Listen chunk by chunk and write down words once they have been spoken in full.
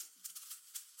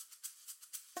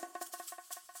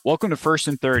Welcome to First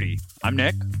and 30. I'm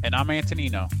Nick. And I'm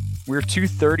Antonino. We're two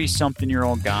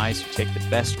 30-something-year-old guys who take the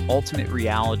best ultimate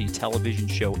reality television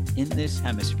show in this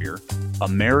hemisphere,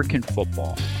 American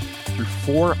football, through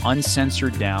four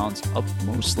uncensored downs of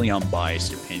mostly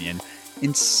unbiased opinion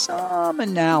and some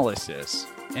analysis.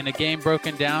 In a game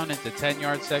broken down into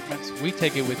 10-yard segments, we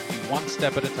take it with you one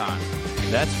step at a time.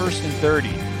 That's First and 30.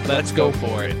 Let's go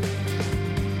for it.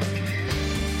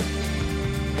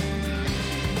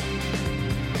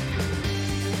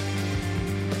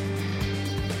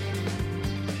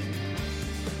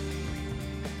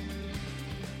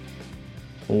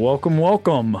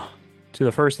 Welcome to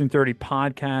the First and 30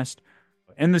 podcast.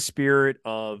 In the spirit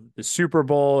of the Super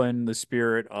Bowl and the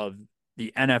spirit of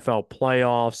the NFL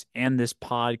playoffs and this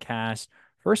podcast,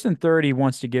 First and 30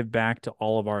 wants to give back to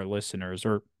all of our listeners,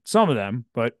 or some of them,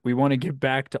 but we want to give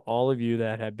back to all of you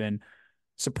that have been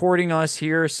supporting us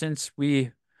here since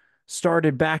we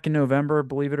started back in November.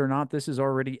 Believe it or not, this is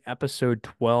already episode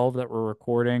 12 that we're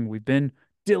recording. We've been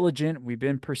diligent, we've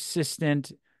been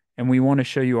persistent, and we want to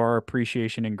show you our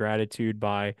appreciation and gratitude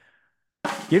by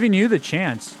giving you the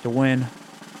chance to win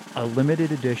a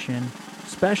limited edition,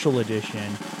 special edition,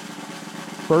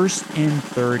 First and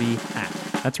 30 hat.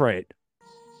 That's right.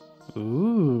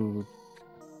 Ooh.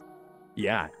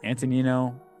 Yeah,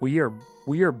 Antonino, we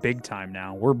are big time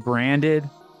now. We're branded.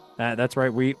 That's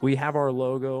right. We have our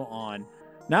logo on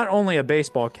not only a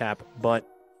baseball cap, but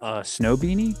a snow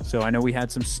beanie. So I know we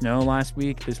had some snow last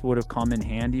week. This would have come in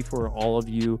handy for all of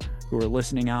you who are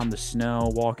listening out in the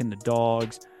snow, walking the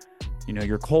dogs. You know,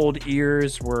 your cold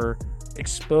ears were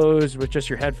exposed with just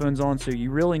your headphones on. So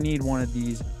you really need one of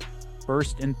these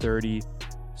First and 30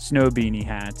 snow beanie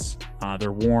hats.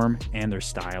 They're warm and they're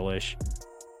stylish.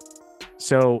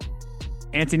 So,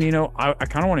 Antonino, I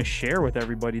kind of want to share with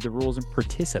everybody the rules and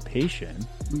participation.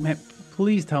 Man,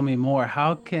 please tell me more.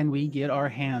 How can we get our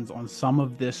hands on some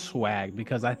of this swag?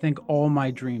 Because I think all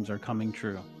my dreams are coming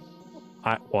true.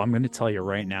 I'm going to tell you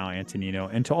right now, Antonino,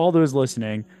 and to all those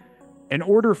listening, in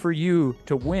order for you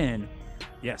to win,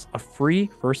 yes, a free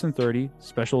First and 30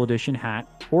 special edition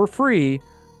hat for free,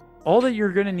 all that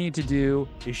you're going to need to do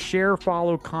is share,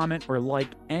 follow, comment, or like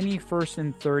any First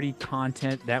and 30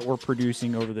 content that we're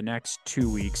producing over the next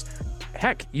 2 weeks.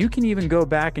 Heck, you can even go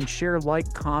back and share,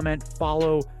 like, comment,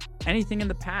 follow anything in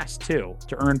the past too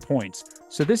to earn points.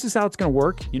 So this is how it's going to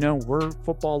work. You know, we're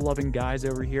football loving guys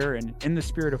over here, and in the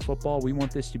spirit of football, we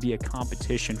want this to be a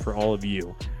competition for all of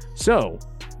you. So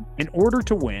in order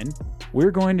to win, we're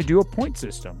going to do a point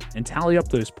system and tally up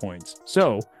those points.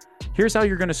 So here's how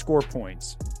you're going to score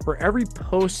points. For every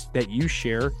post that you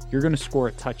share, you're going to score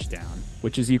a touchdown,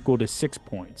 which is equal to 6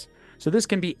 points. So this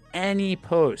can be any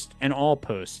post and all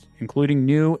posts, including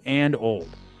new and old.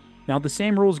 Now, the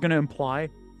same rule is going to apply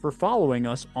for following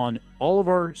us on all of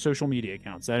our social media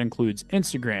accounts. That includes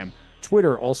Instagram,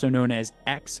 Twitter, also known as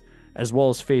X, as well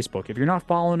as Facebook. If you're not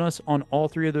following us on all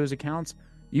three of those accounts,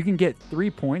 you can get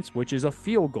 3 points, which is a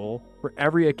field goal for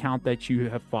every account that you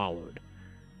have followed.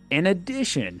 In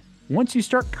addition, once you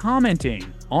start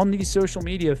commenting on these social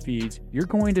media feeds, you're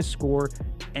going to score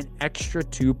an extra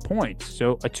 2 points.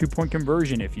 So a 2-point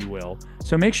conversion, if you will.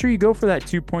 So make sure you go for that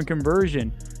 2-point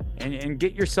conversion and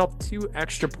get yourself 2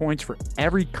 extra points for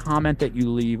every comment that you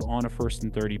leave on a First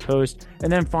and 30 post.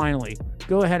 And then finally,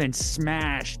 go ahead and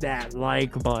smash that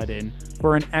like button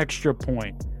for an extra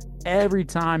point. Every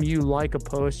time you like a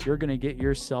post, you're going to get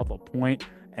yourself a point.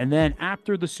 And then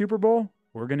after the Super Bowl,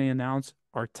 we're going to announce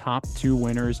our top 2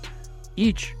 winners.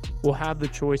 Each will have the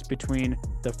choice between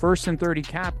the First and 30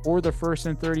 cap or the First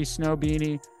and 30 snow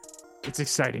beanie. It's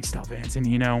exciting stuff,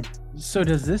 Antonino. So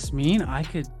does this mean I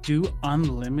could do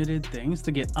unlimited things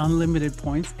to get unlimited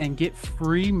points and get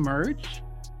free merch?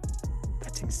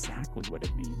 That's exactly what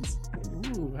it means.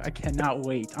 Ooh, I cannot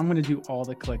wait. I'm going to do all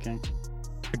the clicking.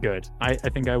 Good. I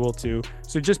think I will too.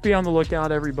 So just be on the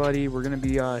lookout, everybody. We're going to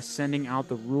be sending out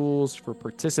the rules for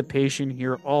participation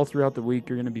here all throughout the week.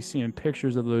 You're going to be seeing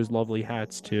pictures of those lovely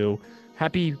hats too.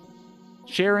 Happy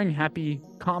sharing, happy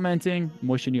commenting. I'm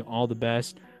wishing you all the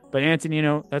best. But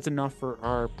Antonino, that's enough for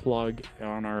our plug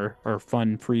on our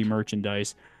fun free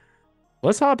merchandise.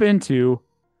 Let's hop into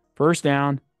first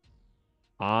down.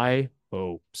 High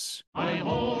hopes. Hi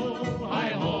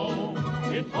ho,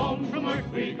 it's home from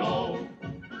earth we go.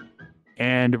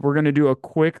 And we're going to do a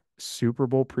quick Super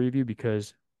Bowl preview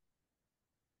because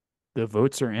the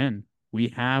votes are in. We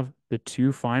have the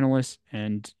 2 finalists,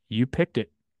 and you picked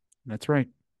it. That's right.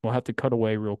 We'll have to cut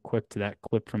away real quick to that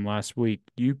clip from last week.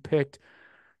 You picked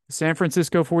the San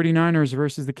Francisco 49ers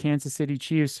versus the Kansas City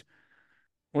Chiefs.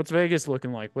 What's Vegas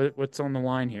looking like? What's on the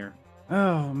line here?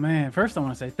 Oh man, first I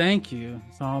want to say thank you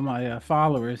to all my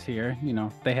followers here.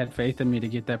 They had faith in me to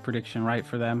get that prediction right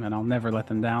for them, and I'll never let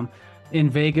them down. In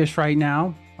Vegas right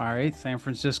now, all right, San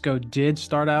Francisco did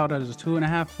start out as a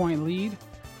 2.5 point lead.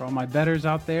 For all my bettors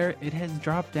out there, it has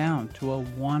dropped down to a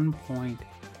 1 point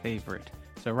favorite.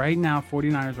 So right now,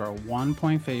 49ers are a 1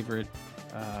 point favorite.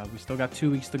 We still got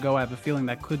 2 weeks to go. I have a feeling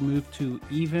that could move to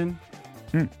even.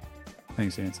 Hmm.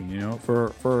 Thanks, Anthony.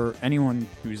 For anyone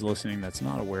who's listening that's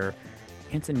not aware,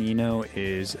 Antonino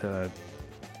is,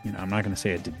 I'm not going to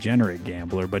say a degenerate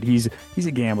gambler, but he's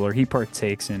a gambler. He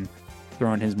partakes in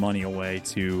throwing his money away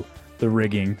to the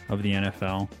rigging of the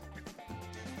NFL.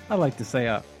 I like to say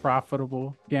a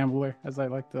profitable gambler, as I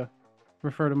like to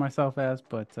refer to myself as.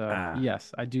 But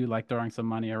yes, I do like throwing some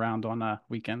money around on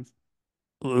weekends.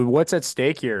 What's at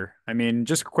stake here? I mean,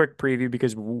 just a quick preview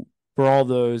because for all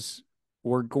those,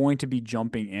 we're going to be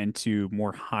jumping into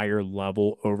more higher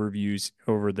level overviews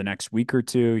over the next week or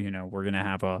two. We're going to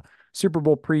have a Super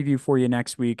Bowl preview for you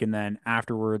next week, and then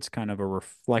afterwards, kind of a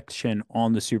reflection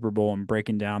on the Super Bowl and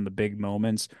breaking down the big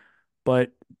moments.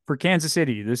 But for Kansas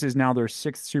City, this is now their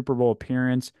sixth Super Bowl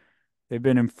appearance. They've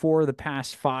been in 4 of the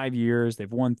past 5 years.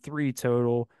 They've won 3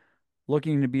 total,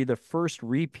 looking to be the first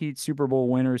repeat Super Bowl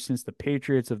winners since the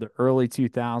Patriots of the early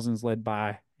 2000s, led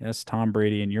by, yes, Tom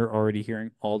Brady. And you're already hearing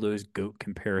all those GOAT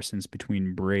comparisons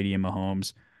between Brady and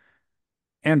Mahomes.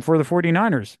 And for the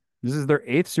 49ers, this is their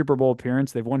 8th Super Bowl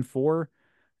appearance. They've won 4.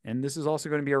 And this is also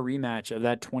going to be a rematch of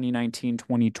that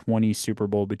 2019-2020 Super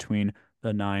Bowl between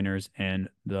the Niners and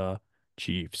the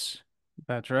Chiefs.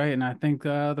 That's right. And I think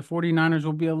the 49ers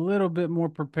will be a little bit more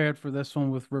prepared for this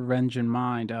one with revenge in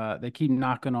mind. They keep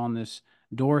knocking on this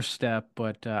doorstep,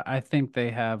 but I think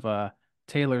they have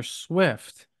Taylor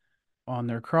Swift on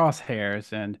their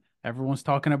crosshairs, and everyone's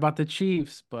talking about the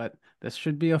Chiefs, but this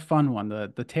should be a fun one.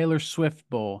 The Taylor Swift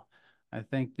Bowl. I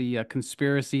think the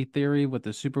conspiracy theory with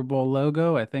the Super Bowl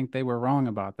logo, I think they were wrong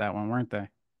about that one, weren't they?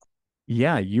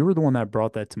 Yeah, you were the one that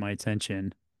brought that to my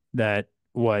attention that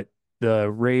what the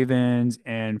Ravens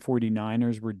and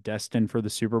 49ers were destined for the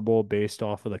Super Bowl based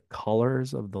off of the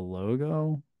colors of the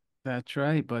logo. That's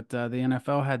right, but the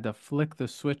NFL had to flick the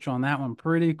switch on that one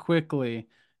pretty quickly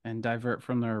and divert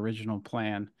from their original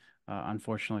plan,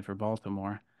 unfortunately for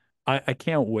Baltimore. I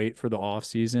can't wait for the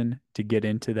offseason to get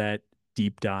into that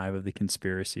deep dive of the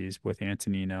conspiracies with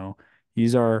Antonino.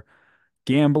 He's our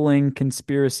gambling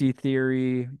conspiracy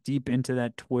theory, deep into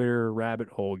that Twitter rabbit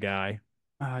hole guy.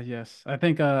 Yes. I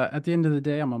think at the end of the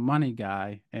day, I'm a money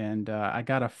guy, and I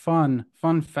got a fun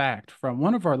fact from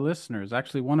one of our listeners,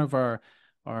 actually one of our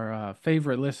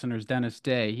favorite listeners, Dennis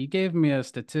Day. He gave me a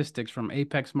statistics from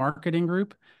Apex Marketing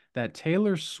Group that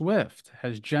Taylor Swift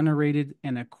has generated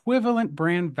an equivalent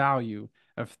brand value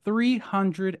of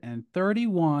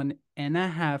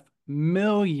 $331.5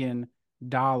 million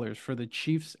for the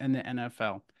Chiefs and the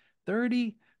NFL.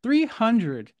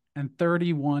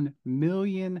 331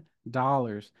 million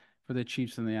for the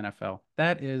Chiefs in the NFL.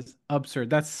 That is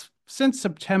absurd. That's since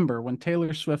September when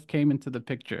Taylor Swift came into the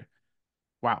picture.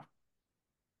 Wow.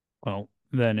 Well,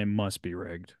 then it must be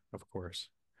rigged, of course.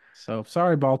 So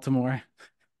sorry, Baltimore.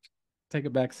 Take a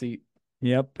back seat.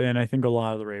 Yep, and I think a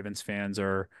lot of the Ravens fans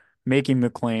are making the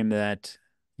claim that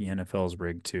the NFL is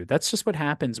rigged too. That's just what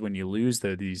happens when you lose,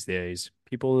 though, these days.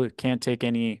 People can't take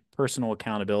any personal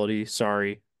accountability.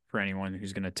 Sorry for anyone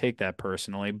who's going to take that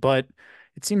personally, but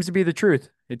it seems to be the truth.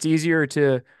 It's easier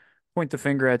to point the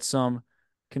finger at some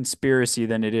conspiracy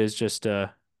than it is just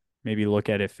maybe look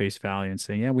at it face value and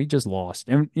say, yeah, we just lost.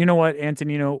 And you know what,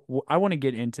 Antonino, I want to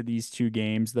get into these 2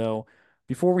 games, though.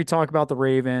 Before we talk about the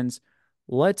Ravens,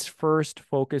 let's first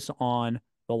focus on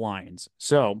the Lions.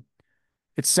 So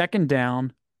it's second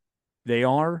down. They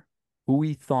are who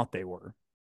we thought they were.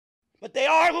 But they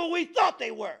are who we thought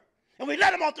they were, and we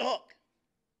let them off the hook.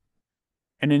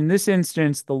 And in this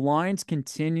instance, the Lions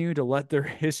continue to let their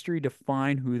history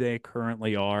define who they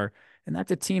currently are. And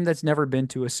that's a team that's never been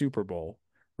to a Super Bowl,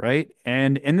 right?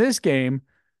 And in this game,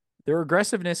 their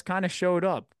aggressiveness kind of showed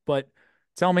up. But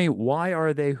tell me, why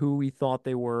are they who we thought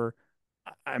they were?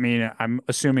 I mean, I'm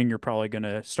assuming you're probably going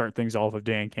to start things off with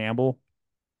Dan Campbell.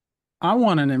 I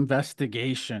want an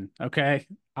investigation, okay?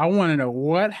 I want to know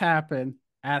what happened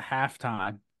at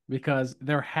halftime because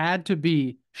there had to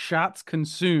be shots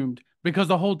consumed because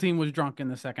the whole team was drunk in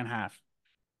the second half.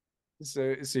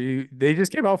 They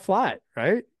just came out flat,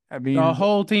 right? I The mean,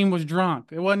 whole team was drunk.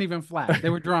 It wasn't even flat. They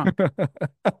were drunk.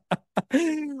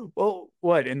 well,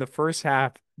 what in the first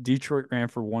half, Detroit ran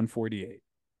for 148,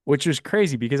 which was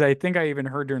crazy because I think I even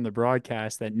heard during the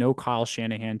broadcast that no Kyle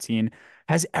Shanahan team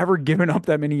has ever given up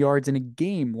that many yards in a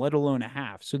game, let alone a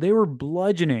half. So they were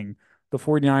bludgeoning the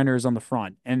 49ers on the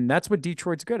front. And that's what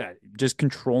Detroit's good at, just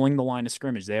controlling the line of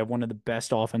scrimmage. They have one of the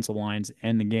best offensive lines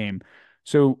in the game.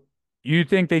 So you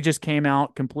think they just came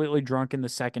out completely drunk in the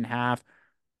second half,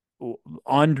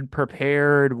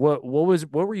 unprepared? What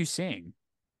were you seeing?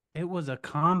 It was a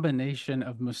combination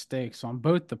of mistakes on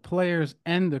both the players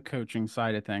and the coaching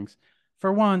side of things.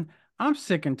 For one, I'm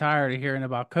sick and tired of hearing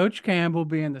about Coach Campbell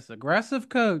being this aggressive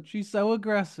coach. He's so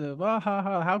aggressive. Ah, ha,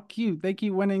 ha, how cute. They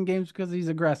keep winning games because he's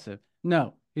aggressive.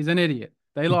 No, he's an idiot.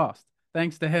 They lost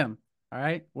thanks to him. All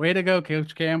right. Way to go,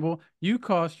 Coach Campbell. You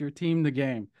cost your team the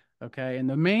game. Okay. And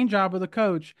the main job of the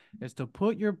coach is to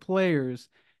put your players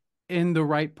in the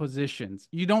right positions.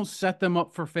 You don't set them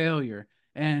up for failure.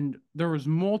 And there was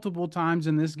multiple times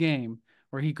in this game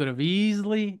where he could have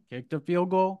easily kicked a field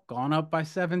goal, gone up by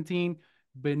 17,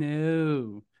 but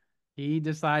no. He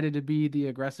decided to be the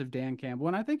aggressive Dan Campbell.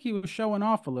 And I think he was showing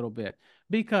off a little bit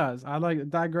because I like to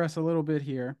digress a little bit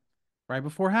here. Right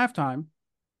before halftime,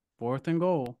 4th and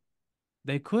goal,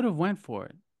 they could have went for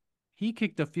it. He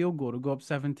kicked a field goal to go up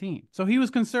 17. So he was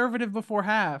conservative before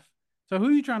half. So who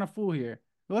are you trying to fool here?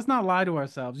 Let's not lie to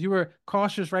ourselves. You were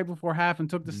cautious right before half and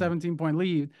took the 17-point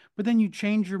lead, but then you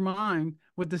change your mind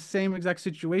with the same exact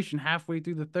situation halfway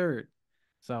through the third.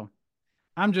 So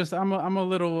I'm a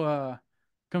little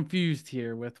confused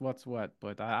here with what's what,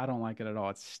 but I don't like it at all.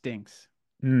 It stinks.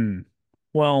 Hmm.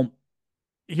 Well,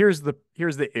 here's the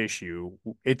issue.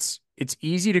 It's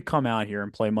easy to come out here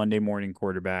and play Monday morning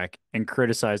quarterback and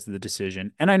criticize the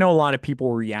decision. And I know a lot of people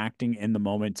were reacting in the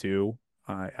moment too.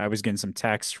 I was getting some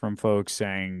texts from folks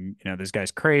saying, this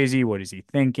guy's crazy. What is he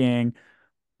thinking?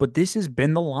 But this has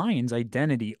been the Lions'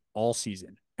 identity all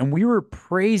season. And we were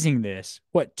praising this,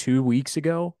 2 weeks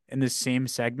ago in this same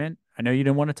segment? I know you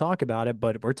didn't want to talk about it,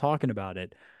 but we're talking about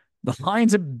it. The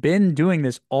Lions have been doing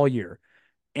this all year.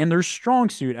 And their strong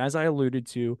suit, as I alluded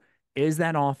to, is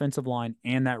that offensive line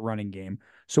and that running game.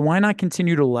 So why not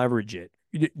continue to leverage it?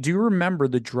 Do you remember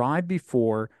the drive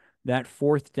before that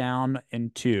 4th down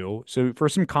and 2? So for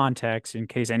some context, in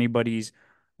case anybody's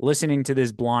listening to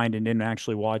this blind and didn't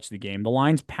actually watch the game, the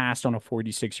Lions passed on a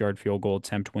 46-yard field goal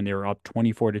attempt when they were up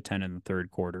 24-10 in the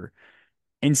third quarter.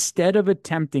 Instead of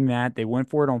attempting that, they went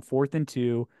for it on 4th and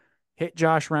 2, hit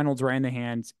Josh Reynolds right in the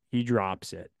hands. He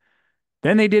drops it.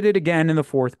 Then they did it again in the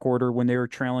fourth quarter when they were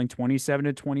trailing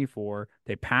 27-24.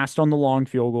 They passed on the long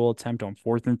field goal attempt on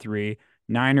 4th and 3.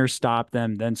 Niners stopped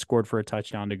them, then scored for a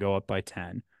touchdown to go up by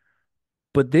 10.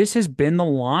 But this has been the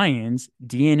Lions'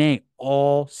 DNA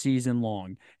all season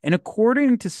long. And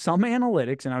according to some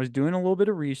analytics, and I was doing a little bit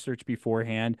of research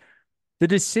beforehand, the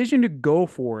decision to go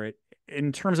for it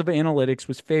in terms of analytics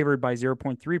was favored by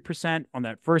 0.3% on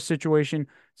that first situation,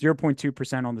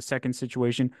 0.2% on the second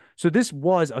situation. So this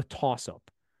was a toss up.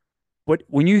 But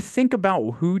when you think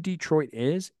about who Detroit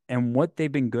is and what they've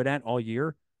been good at all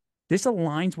year, this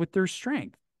aligns with their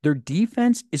strength. Their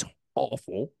defense is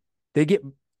awful. They get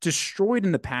destroyed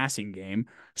in the passing game.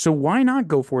 So why not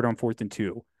go for it on 4th and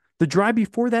 2? The drive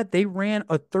before that, they ran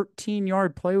a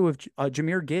 13-yard play with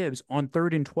Jahmyr Gibbs on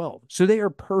 3rd and 12. So they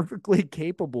are perfectly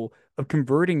capable of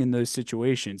converting in those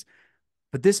situations.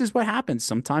 But this is what happens.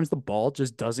 Sometimes the ball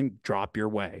just doesn't drop your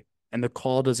way and the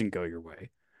call doesn't go your way.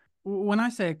 When I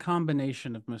say a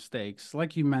combination of mistakes,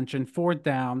 like you mentioned, 4th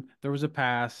down, there was a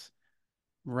pass.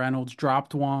 Reynolds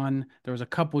dropped one. There was a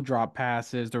couple drop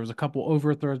passes. There was a couple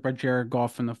overthrows by Jared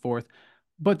Goff in the fourth.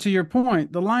 But to your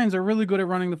point, the Lions are really good at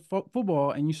running the football,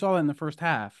 and you saw that in the first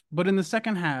half. But in the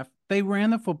second half, they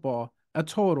ran the football a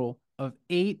total of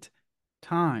 8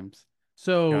 times. Got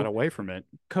So away from it.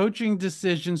 coaching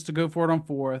decisions to go for it on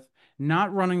fourth,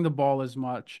 not running the ball as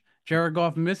much. Jared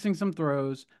Goff missing some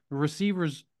throws. The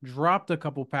receivers dropped a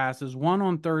couple passes, one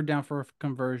on 3rd down for a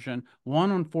conversion,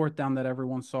 one on 4th down that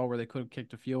everyone saw where they could have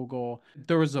kicked a field goal.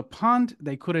 There was a punt.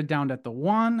 They could have downed at the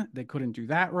 1. They couldn't do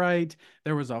that right.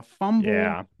 There was a fumble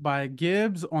Yeah. by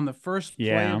Gibbs on the first play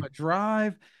Yeah. of a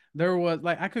drive. There was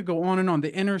I could go on and on.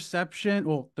 The interception,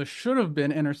 well, the should have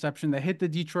been interception that hit the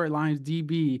Detroit Lions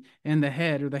DB in the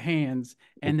head or the hands,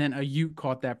 and then Ayuk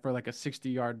caught that for like a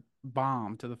 60-yard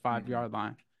bomb to the 5-yard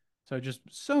line. So just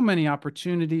so many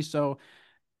opportunities. So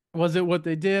was it what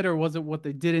they did or was it what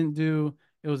they didn't do?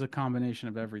 It was a combination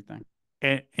of everything.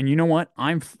 And you know what?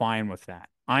 I'm fine with that.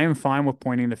 I am fine with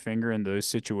pointing the finger in those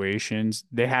situations.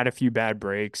 They had a few bad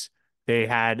breaks. They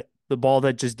had the ball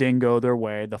that just didn't go their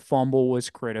way. The fumble was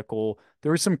critical.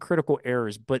 There were some critical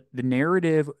errors, but the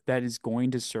narrative that is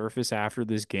going to surface after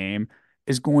this game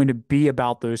is going to be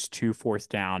about those 2 4th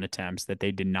down attempts that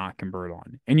they did not convert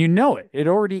on. And you know it. It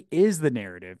already is the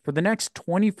narrative. For the next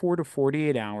 24 to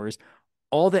 48 hours,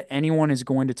 all that anyone is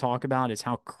going to talk about is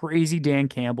how crazy Dan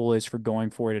Campbell is for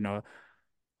going for it in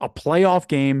a playoff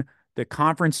game, the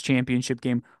conference championship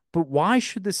game. But why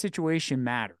should the situation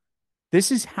matter?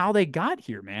 This is how they got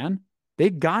here, man. They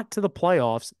got to the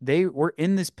playoffs. They were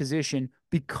in this position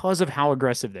because of how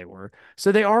aggressive they were.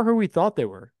 So they are who we thought they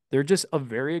were. They're just a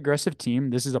very aggressive team.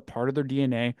 This is a part of their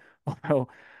DNA. Although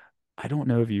I don't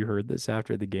know if you heard this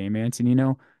after the game,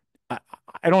 Anson. I,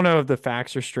 I don't know if the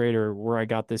facts are straight or where I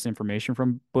got this information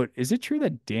from, but is it true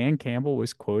that Dan Campbell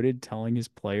was quoted telling his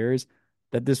players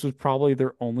that this was probably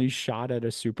their only shot at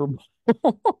a Super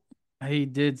Bowl? He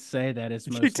did say that it's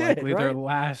You most did, likely their right?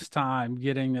 last time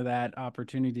getting to that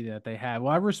opportunity that they had.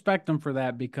 Well, I respect them for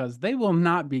that because they will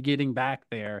not be getting back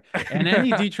there. And any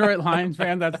Detroit Lions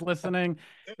fan that's listening,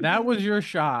 that was your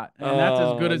shot. And that's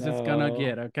as good Oh as it's going to no.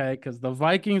 get, okay? Because the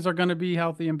Vikings are going to be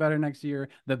healthy and better next year.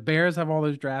 The Bears have all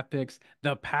those draft picks.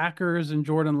 The Packers and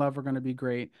Jordan Love are going to be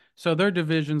great. So their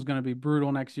division's going to be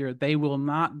brutal next year. They will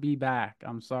not be back.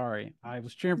 I'm sorry. I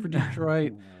was cheering for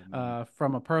Detroit Oh, man.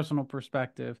 from a personal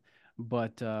perspective.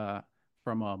 But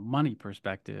from a money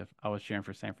perspective, I was cheering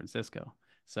for San Francisco.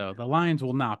 So the Lions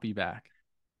will not be back.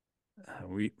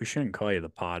 We shouldn't call you the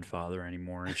Podfather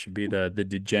anymore. It should be the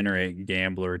degenerate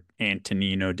gambler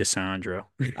Antonino DeSandro.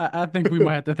 I think we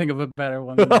might have to think of a better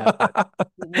one than that,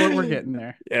 but we're getting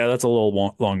there. Yeah, that's a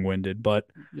little long-winded, but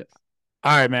Yes.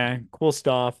 all right, man. Cool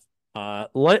stuff.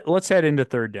 Let's head into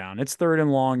third down. It's third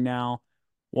and long now.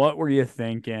 What were you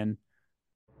thinking?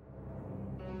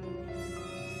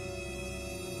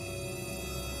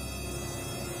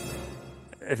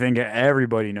 I think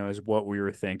everybody knows what we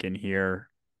were thinking here.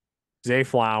 Zay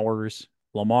Flowers,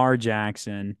 Lamar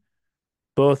Jackson,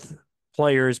 both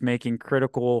players making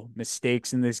critical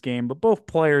mistakes in this game, but both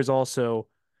players also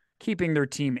keeping their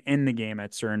team in the game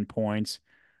at certain points.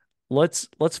 Let's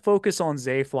focus on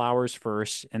Zay Flowers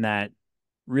first and that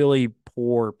really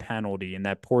poor penalty and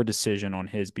that poor decision on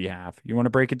his behalf. You want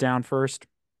to break it down first?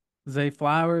 Zay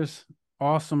Flowers,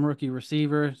 awesome rookie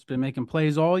receiver. He's been making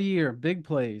plays all year, big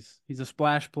plays. He's a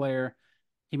splash player.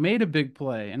 He made a big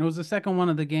play, and it was the second one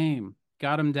of the game.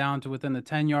 Got him down to within the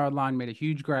 10-yard line, made a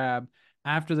huge grab.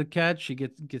 After the catch, he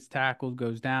gets tackled,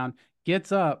 goes down,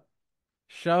 gets up,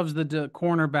 shoves the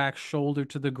cornerback's shoulder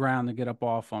to the ground to get up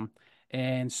off him,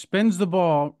 and spins the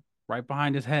ball right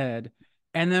behind his head,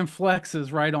 and then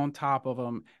flexes right on top of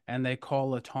him, and they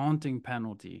call a taunting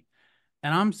penalty.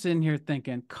 And I'm sitting here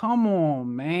thinking, come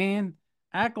on, man.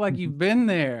 Act like you've been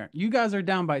there. You guys are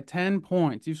down by 10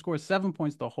 points. You've scored 7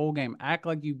 points the whole game. Act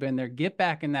like you've been there. Get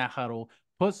back in that huddle.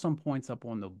 Put some points up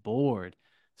on the board.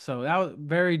 So that was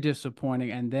very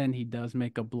disappointing. And then he does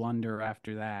make a blunder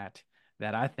after that,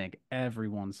 that I think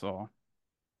everyone saw.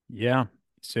 Yeah.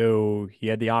 So he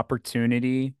had the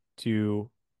opportunity to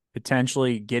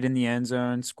potentially get in the end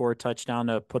zone, score a touchdown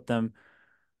to put them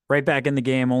right back in the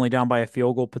game, only down by a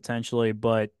field goal potentially,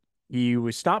 but he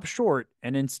was stopped short.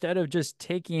 And instead of just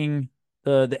taking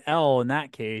the L in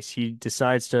that case, he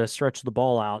decides to stretch the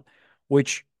ball out,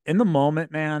 which in the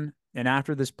moment, man, and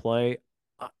after this play,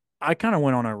 I kind of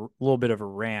went on a little bit of a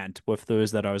rant with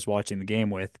those that I was watching the game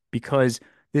with because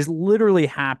this literally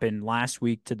happened last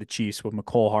week to the Chiefs with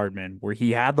McCole Hardman, where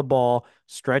he had the ball,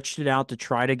 stretched it out to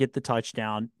try to get the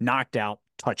touchdown, knocked out,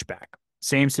 touchback.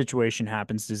 Same situation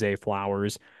happens to Zay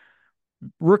Flowers.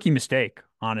 Rookie mistake,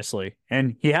 honestly.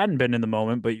 And he hadn't been in the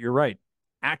moment, but you're right.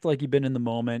 Act like you've been in the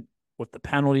moment with the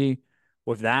penalty,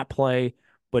 with that play.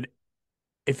 But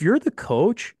if you're the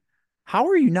coach, how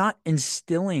are you not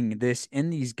instilling this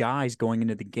in these guys going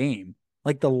into the game?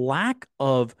 Like the lack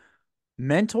of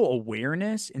mental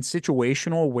awareness and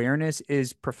situational awareness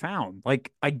is profound.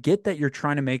 Like I get that you're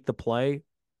trying to make the play,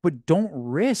 but don't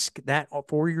risk that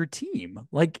for your team.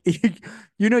 Like,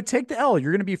 take the L.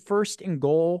 You're going to be first and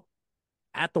goal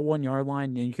at the 1 yard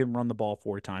line, and you can run the ball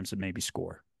 4 times and maybe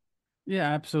score.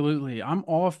 Yeah, absolutely. I'm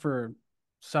all for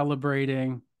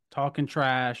celebrating, talking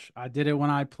trash. I did it when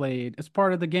I played. It's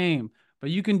part of the game. But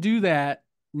you can do that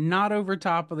not over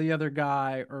top of the other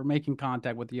guy or making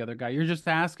contact with the other guy. You're just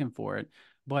asking for it.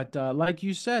 But like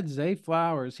you said, Zay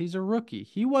Flowers, he's a rookie.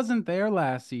 He wasn't there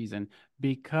last season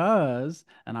because,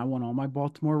 and I want all my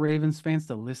Baltimore Ravens fans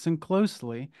to listen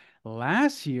closely,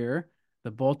 last year,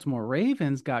 the Baltimore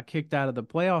Ravens got kicked out of the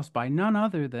playoffs by none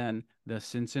other than the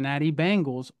Cincinnati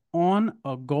Bengals on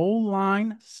a goal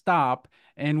line stop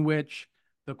in which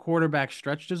the quarterback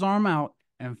stretched his arm out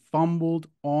and fumbled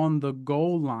on the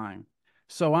goal line.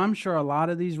 So I'm sure a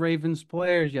lot of these Ravens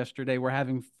players yesterday were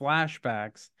having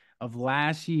flashbacks of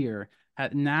last year.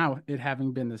 Now it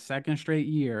having been the second straight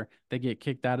year they get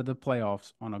kicked out of the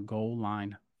playoffs on a goal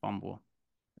line fumble.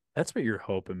 That's what you're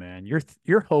hoping, man.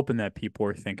 You're hoping that people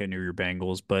are thinking of your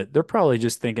Bengals, but they're probably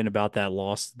just thinking about that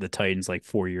loss to the Titans like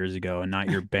 4 years ago and not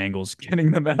your Bengals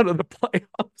getting them out of the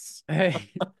playoffs. Hey,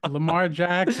 Lamar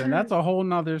Jackson, that's a whole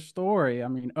nother story. I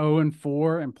mean,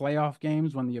 0-4 in playoff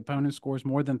games when the opponent scores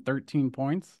more than 13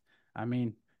 points. I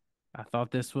mean, I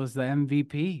thought this was the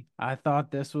MVP. I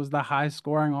thought this was the high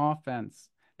scoring offense.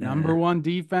 Number Eh. one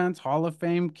defense, Hall of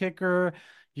Fame kicker.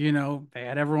 They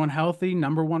had everyone healthy,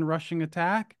 number one rushing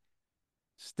attack.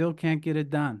 Still can't get it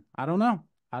done. I don't know.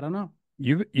 I don't know.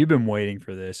 You've been waiting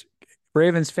for this.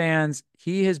 Ravens fans,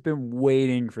 he has been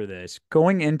waiting for this.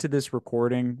 Going into this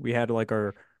recording, we had like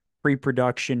our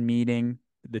pre-production meeting,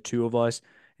 the two of us,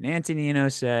 and Antonino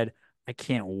said, I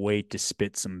can't wait to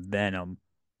spit some venom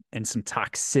and some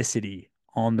toxicity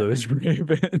on those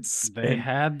Ravens. They And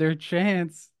had their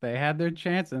chance. They had their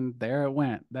chance, and there it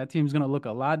went. That team's going to look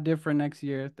a lot different next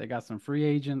year. They got some free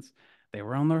agents. They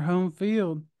were on their home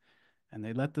field, and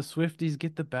they let the Swifties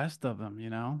get the best of them.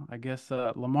 I guess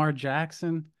Lamar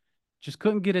Jackson just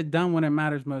couldn't get it done when it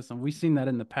matters most, and we've seen that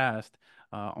in the past.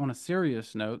 On a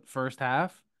serious note, first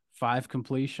half, 5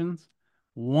 completions,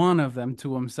 one of them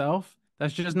to himself.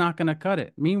 That's just not going to cut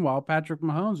it. Meanwhile, Patrick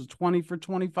Mahomes was 20 for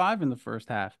 25 in the first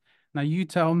half. Now you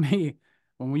tell me,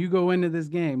 when you go into this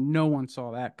game, no one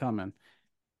saw that coming.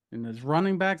 And as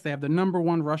running backs, they have the number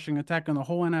one rushing attack in the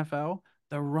whole NFL.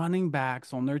 The running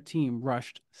backs on their team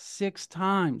rushed 6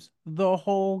 times the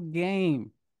whole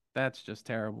game. That's just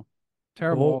terrible.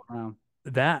 Terrible well, all around.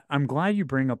 that I'm glad you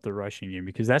bring up the rushing game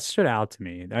because that stood out to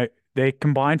me. They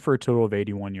combined for a total of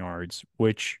 81 yards,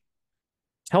 which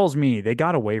tells me they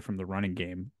got away from the running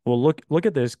game. Well, look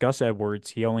at this. Gus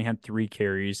Edwards, he only had 3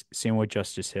 carries, same with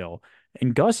Justice Hill.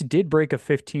 And Gus did break a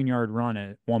 15-yard run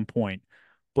at one point.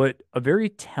 But a very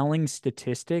telling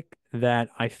statistic that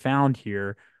I found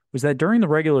here was that during the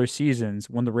regular seasons,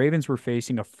 when the Ravens were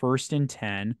facing a 1st and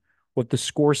 10, with the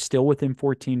score still within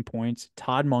 14 points,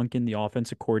 Todd Monken, the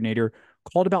offensive coordinator,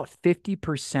 called about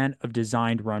 50% of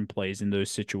designed run plays in those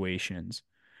situations.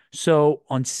 So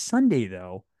on Sunday,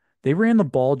 though, they ran the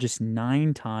ball just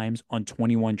 9 times on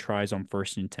 21 tries on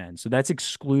 1st and 10. So that's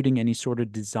excluding any sort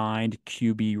of designed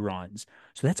QB runs.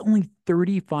 So that's only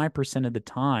 35% of the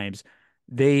times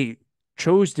they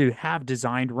chose to have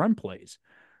designed run plays.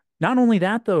 Not only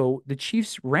that, though, the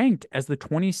Chiefs ranked as the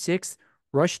 26th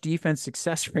rush defense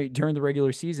success rate during the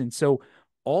regular season. So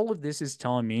all of this is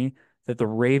telling me that the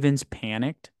Ravens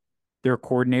panicked, their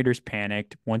coordinators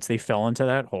panicked once they fell into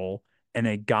that hole, and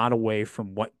they got away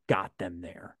from what got them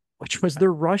there, which was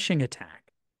their rushing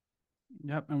attack.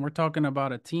 Yep, and we're talking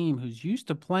about a team who's used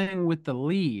to playing with the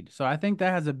lead. So I think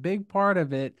that has a big part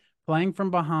of it, playing from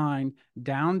behind,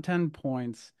 down 10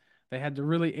 points. They had to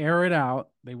really air it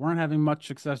out. They weren't having much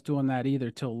success doing that either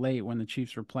till late when the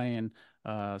Chiefs were playing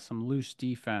some loose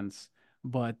defense.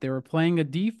 But they were playing a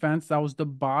defense that was the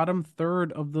bottom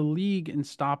third of the league in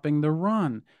stopping the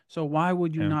run. So why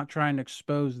would you Yeah. not try and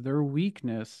expose their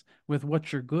weakness with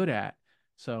what you're good at?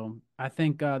 So I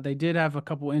think they did have a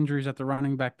couple injuries at the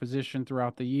running back position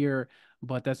throughout the year,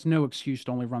 but that's no excuse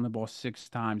to only run the ball 6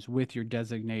 times with your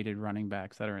designated running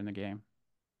backs that are in the game.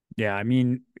 Yeah, I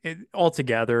mean,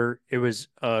 altogether, it was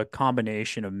a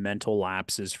combination of mental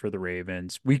lapses for the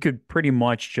Ravens. We could pretty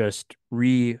much just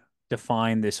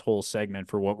redefine this whole segment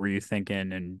for what were you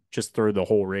thinking and just throw the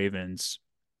whole Ravens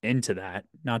into that.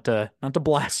 Not to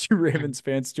blast you Ravens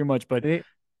fans too much, but They, I'm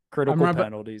critical rubbing,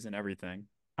 penalties and everything.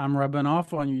 I'm rubbing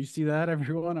off on you. You see that,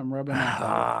 everyone? I'm rubbing off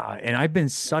on you. And I've been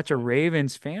That's such a it.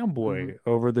 Ravens Mhm. fanboy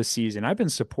over the season. I've been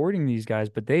supporting these guys,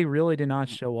 but they really did not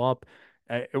show up.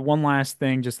 One last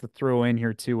thing, just to throw in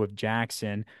here too, with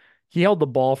Jackson, he held the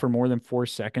ball for more than 4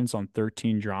 seconds on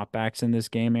 13 dropbacks in this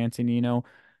game, Antonino,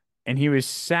 and he was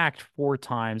sacked 4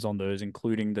 times on those,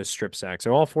 including the strip sack.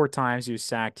 So all 4 times he was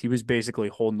sacked, he was basically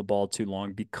holding the ball too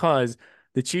long because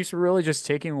the Chiefs were really just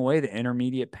taking away the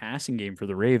intermediate passing game for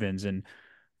the Ravens. And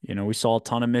we saw a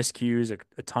ton of miscues,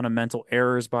 a ton of mental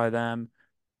errors by them.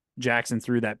 Jackson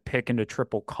threw that pick into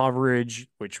triple coverage,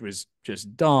 which was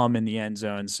just dumb in the end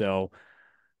zone. So,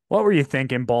 what were you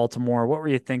thinking, Baltimore? What were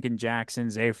you thinking, Jackson,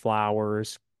 Zay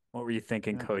Flowers? What were you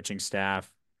thinking, Yeah. coaching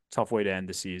staff? Tough way to end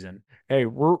the season. Hey,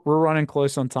 we're running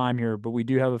close on time here, but we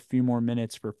do have a few more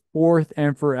minutes for fourth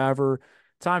and forever.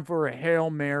 Time for a Hail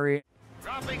Mary.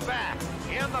 Dropping back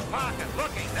in the pocket,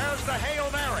 looking. There's the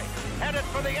Hail Mary, headed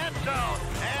for the end zone,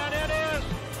 and it is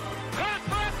caught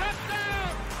for a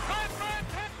touchdown! Caught for a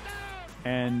touchdown!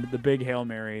 And the big Hail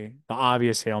Mary, the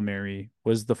obvious Hail Mary,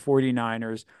 was the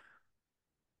 49ers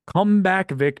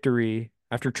comeback victory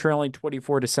after trailing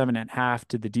 24-7 at half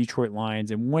to the Detroit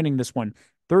Lions and winning this one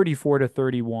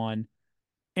 34-31.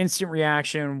 instant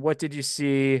reaction. What did you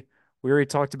see? We already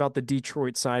talked about the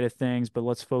Detroit side of things, but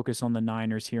let's focus on the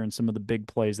Niners here and some of the big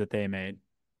plays that they made.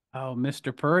 Oh,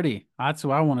 Mr. Purdy. That's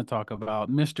who I want to talk about.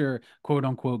 Mr. quote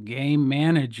unquote game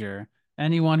manager.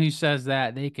 Anyone who says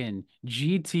that, they can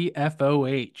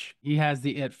GTFOH. He has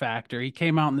the it factor. He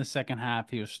came out in the second half.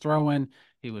 He was throwing,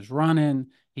 he was running.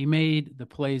 He made the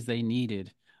plays they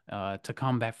needed to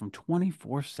come back from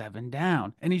 24-7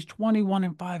 down. And he's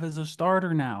 21-5 as a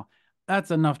starter now.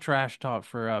 That's enough trash talk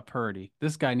for Purdy.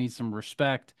 This guy needs some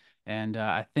respect. And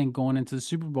I think going into the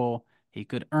Super Bowl, he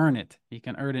could earn it. He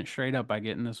can earn it straight up by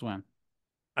getting this win.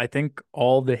 I think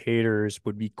all the haters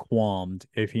would be qualmed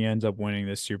if he ends up winning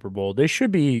this Super Bowl. They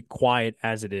should be quiet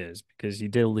as it is because he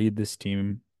did lead this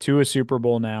team to a Super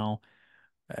Bowl now.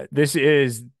 This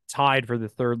is tied for the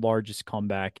third largest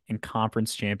comeback in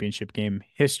conference championship game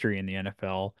history in the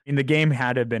NFL. And the game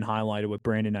had to have been highlighted with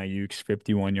Brandon Ayuk's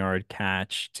 51-yard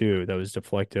catch too that was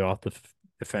deflected off the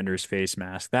defender's face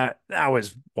mask. That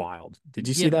was wild. Did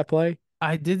you see Yeah, that play?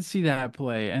 I did see that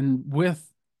play. And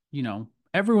with,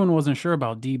 everyone wasn't sure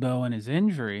about Debo and his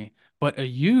injury, but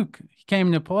Ayuk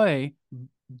came to play.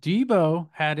 Debo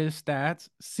had his stats.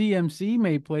 CMC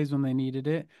made plays when they needed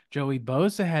it. Joey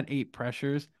Bosa had 8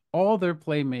 pressures. All their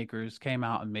playmakers came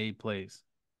out and made plays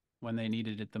when they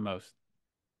needed it the most.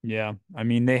 Yeah. I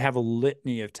mean, they have a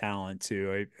litany of talent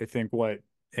too. I think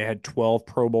they had 12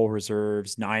 Pro Bowl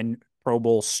reserves, 9 Pro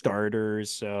Bowl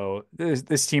starters. So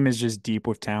this team is just deep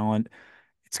with talent.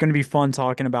 It's going to be fun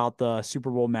talking about the Super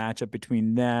Bowl matchup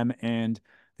between them and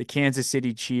the Kansas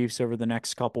City Chiefs over the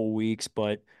next couple of weeks.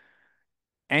 But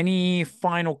any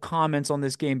final comments on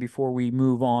this game before we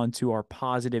move on to our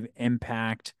positive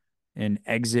impact and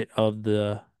exit of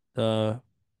the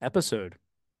episode?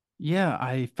 Yeah,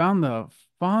 I found the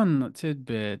fun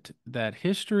tidbit that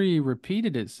history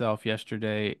repeated itself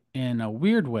yesterday in a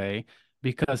weird way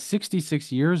because 66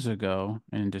 years ago,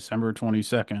 in December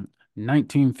 22nd,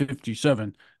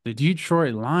 1957, the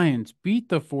Detroit Lions beat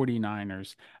the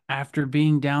 49ers after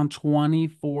being down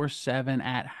 24-7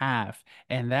 at half.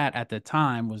 And that at the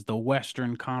time was the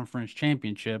Western Conference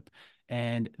Championship.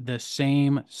 And the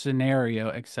same scenario,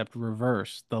 except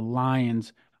reverse. The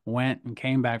Lions went and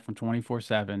came back from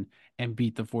 24-7 and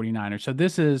beat the 49ers. So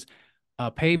this is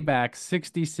a payback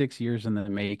 66 years in the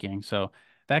making. So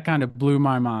that kind of blew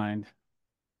my mind.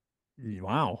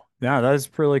 Wow. Yeah, that's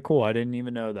pretty cool. I didn't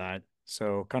even know that.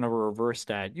 So kind of a reverse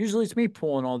stat. Usually it's me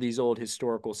pulling all these old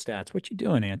historical stats. What you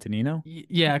doing, Antonino?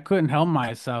 Yeah, I couldn't help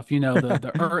myself.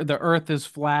 The earth is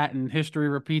flat and history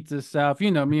repeats itself. Me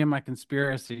and my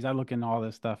conspiracies. I look into all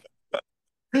this stuff.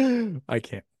 I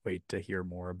can't wait to hear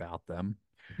more about them.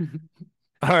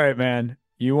 All right, man.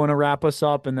 You want to wrap us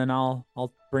up and then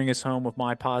I'll bring us home with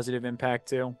my positive impact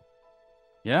too.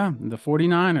 Yeah, the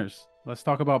 49ers. Let's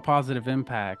talk about positive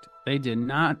impact. They did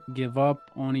not give up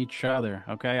on each other.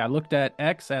 Okay. I looked at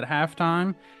X at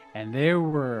halftime and there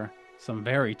were some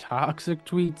very toxic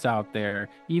tweets out there.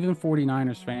 Even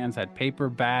 49ers fans had paper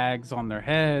bags on their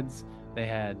heads. They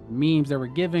had memes they were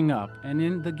giving up. And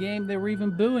in the game, they were even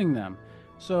booing them.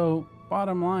 So,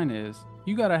 bottom line is,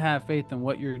 you got to have faith in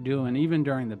what you're doing, even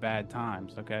during the bad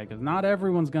times. Okay. Because not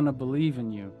everyone's going to believe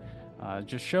in you.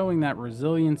 Just showing that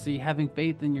resiliency, having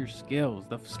faith in your skills,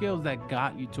 the skills that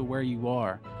got you to where you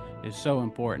are is so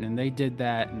important. And they did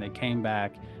that and they came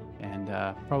back and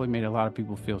probably made a lot of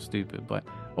people feel stupid, but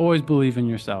always believe in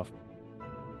yourself.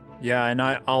 Yeah, and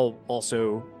I'll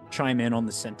also chime in on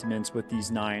the sentiments with these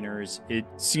Niners. It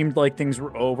seemed like things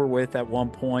were over with at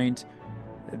one point.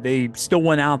 They still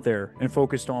went out there and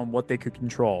focused on what they could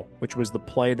control, which was the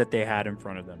play that they had in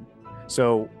front of them.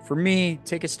 So for me,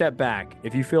 take a step back.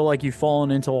 If you feel like you've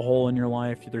fallen into a hole in your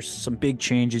life, there's some big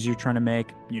changes you're trying to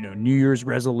make, New Year's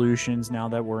resolutions now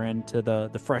that we're into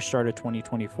the fresh start of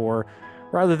 2024,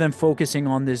 rather than focusing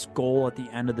on this goal at the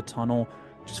end of the tunnel,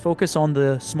 just focus on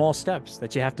the small steps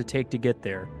that you have to take to get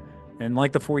there. And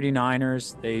like the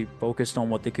 49ers, they focused on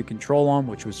what they could control on,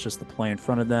 which was just the play in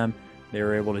front of them. They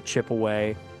were able to chip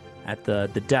away at the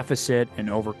deficit and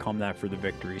overcome that for the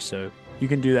victory. So you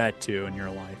can do that too in your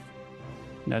life.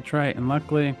 That's right. And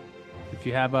luckily, if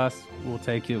you have us, we'll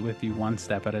take it with you one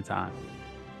step at a time.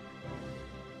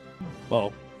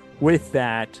 Well, with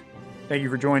that, thank you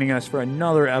for joining us for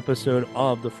another episode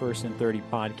of the First and 30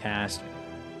 podcast.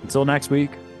 Until next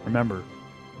week, remember,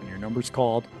 when your number's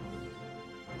called,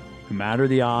 no matter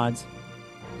the odds,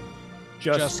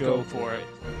 just go for it.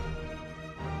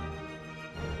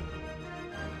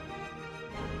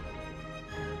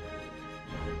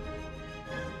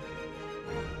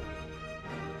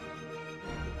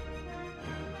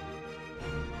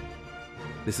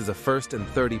 This is a First and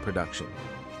 30 production.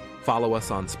 Follow us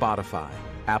on Spotify,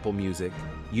 Apple Music,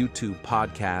 YouTube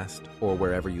Podcast, or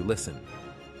wherever you listen.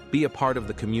 Be a part of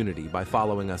the community by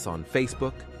following us on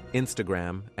Facebook,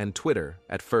 Instagram, and Twitter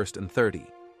at First and 30.